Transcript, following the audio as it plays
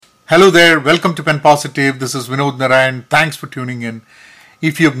Hello there, welcome to Pen Positive. This is Vinod Narayan. Thanks for tuning in.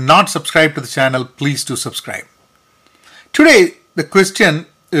 If you have not subscribed to the channel, please do subscribe. Today, the question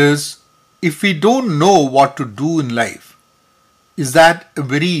is, if we don't know what to do in life, is that a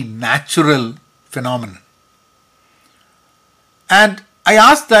very natural phenomenon? And I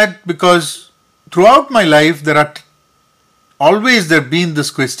ask that because throughout my life, there been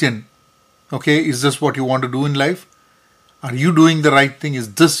this question, okay, is this what you want to do in life? Are you doing the right thing?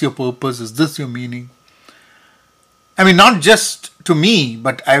 Is this your purpose? Is this your meaning? I mean, not just to me,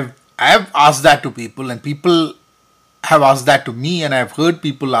 but I have asked that to people, and people have asked that to me, and I've heard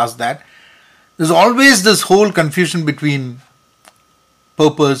people ask that. There's always this whole confusion between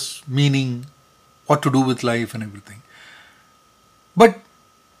purpose, meaning, what to do with life and everything. But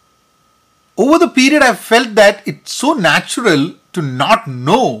over the period, I've felt that it's so natural to not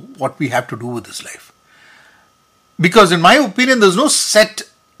know what we have to do with this life. Because in my opinion, there's no set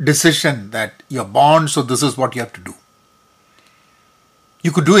decision that you're born, so this is what you have to do.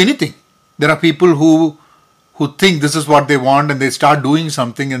 You could do anything. There are people who think this is what they want and they start doing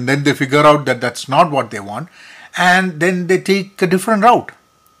something and then they figure out that that's not what they want and then they take a different route.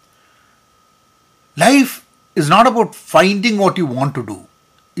 Life is not about finding what you want to do.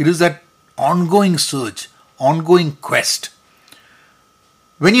 It is that ongoing search, ongoing quest.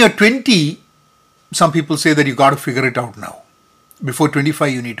 When you're 20, some people say that you got to figure it out now. Before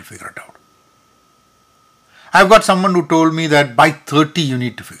 25, you need to figure it out. I've got someone who told me that by 30, you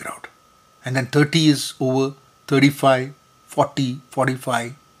need to figure out. And then 30 is over, 35, 40,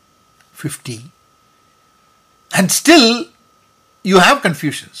 45, 50. And still, you have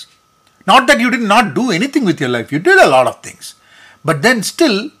confusions. Not that you did not do anything with your life. You did a lot of things. But then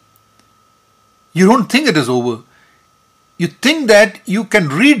still, you don't think it is over. You think that you can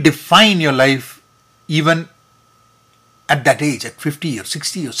redefine your life even at that age, at 50 or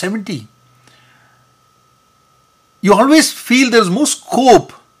 60 or 70. You always feel there's more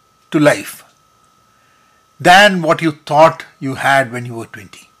scope to life than what you thought you had when you were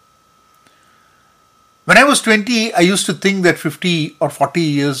 20. When I was 20, I used to think that 50 or 40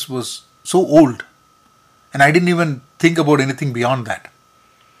 years was so old, and I didn't even think about anything beyond that.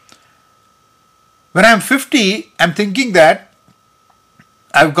 When I'm 50, I'm thinking that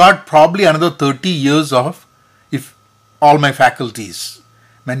I've got probably another 30 years of, if all my faculties,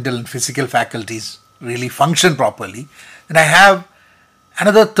 mental and physical faculties, really function properly, then I have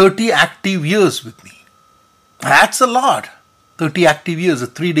another 30 active years with me. That's a lot. 30 active years,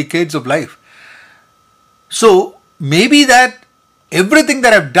 3 decades of life. So maybe that everything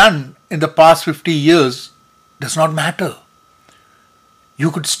that I've done in the past 50 years does not matter. You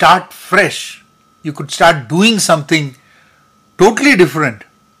could start fresh. You could start doing something totally different.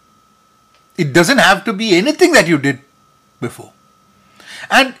 It doesn't have to be anything that you did before.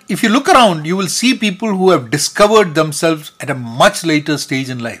 And if you look around, you will see people who have discovered themselves at a much later stage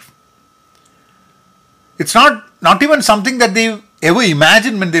in life. It's not even something that they ever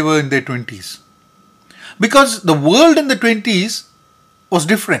imagined when they were in their 20s. Because the world in the 20s was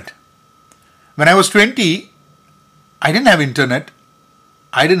different. When I was 20, I didn't have internet.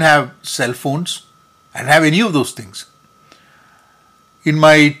 I didn't have cell phones. I didn't have any of those things. In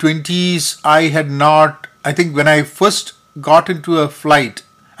my 20s, I think when I first got into a flight,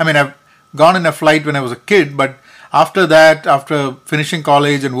 I've gone in a flight when I was a kid, but after that, after finishing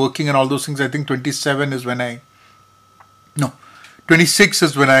college and working and all those things, I think 26 is when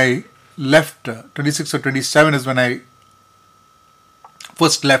I left, 26 or 27 is when I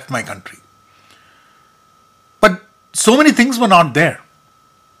first left my country. But so many things were not there.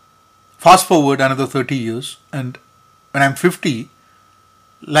 Fast forward another 30 years, and when I'm 50,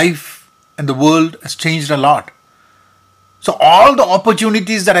 life and the world has changed a lot. So all the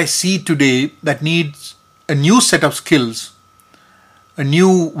opportunities that I see today that needs a new set of skills, a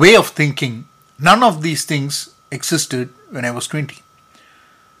new way of thinking, none of these things existed when I was 20.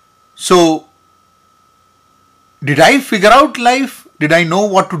 So did I figure out life? Did I know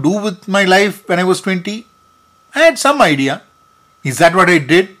what to do with my life when I was 20? I had some idea. Is that what I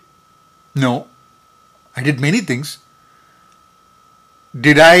did? No. I did many things.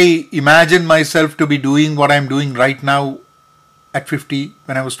 Did I imagine myself to be doing what I'm doing right now at 50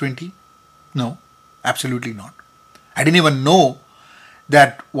 when I was 20? No, absolutely not. I didn't even know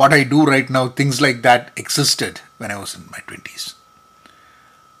that what I do right now, things like that existed when I was in my 20s.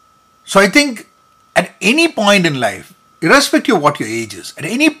 So I think at any point in life, irrespective of what your age is, at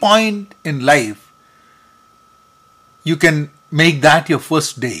any point in life, you can make that your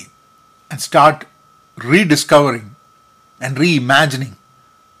first day and start rediscovering and reimagining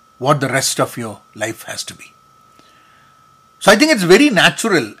what the rest of your life has to be. So I think it's very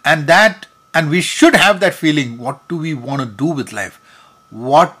natural, and we should have that feeling. What do we want to do with life?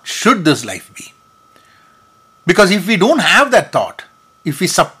 What should this life be? Because if we don't have that thought, if we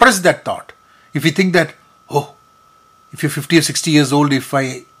suppress that thought, if we think that, oh, if you're 50 or 60 years old, if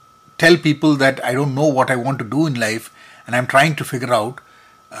I tell people that I don't know what I want to do in life and I'm trying to figure out,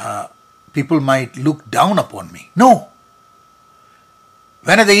 people might look down upon me. No.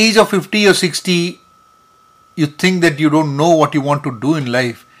 When at the age of 50 or 60, you think that you don't know what you want to do in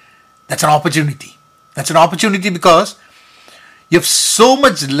life, that's an opportunity. That's an opportunity because you have so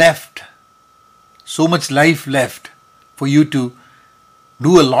much left, so much life left for you to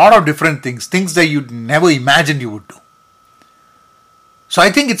do a lot of different things that you'd never imagined you would do. So I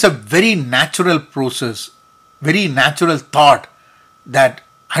think it's a very natural process, very natural thought that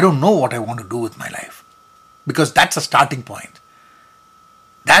I don't know what I want to do with my life. Because that's a starting point.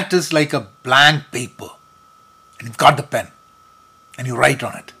 That is like a blank paper. And you've got the pen. And you write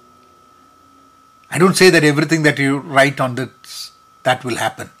on it. I don't say that everything that you write on that will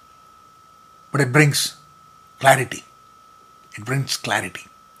happen. But it brings clarity. It brings clarity.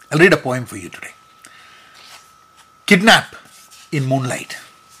 I'll read a poem for you today. Kidnap in moonlight.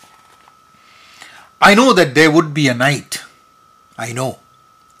 I know that there would be a night. I know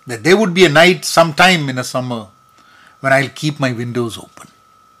that there would be a night sometime in a summer when I'll keep my windows open.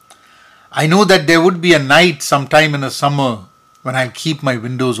 I know that there would be a night sometime in a summer when I'll keep my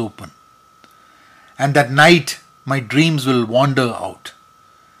windows open. And that night my dreams will wander out,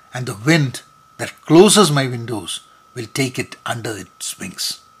 and the wind that closes my windows will take it under its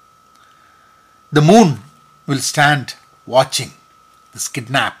wings. The moon will stand watching this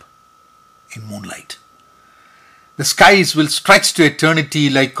kidnap in moonlight. The skies will stretch to eternity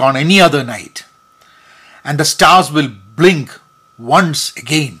like on any other night, and the stars will blink once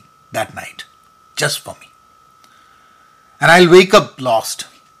again that night, just for me. And I'll wake up lost,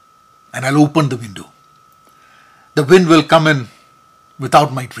 and I'll open the window. The wind will come in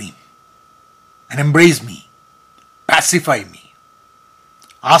without my dream and embrace me, pacify me,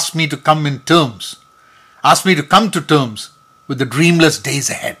 ask me to come to terms with the dreamless days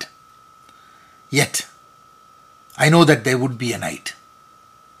ahead. Yet, I know that there would be a night,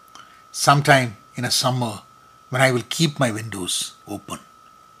 sometime in a summer, when I will keep my windows open.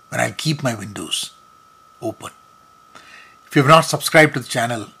 When I'll keep my windows open. If you have not subscribed to the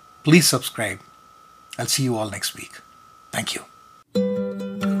channel, please subscribe. I'll see you all next week. Thank you.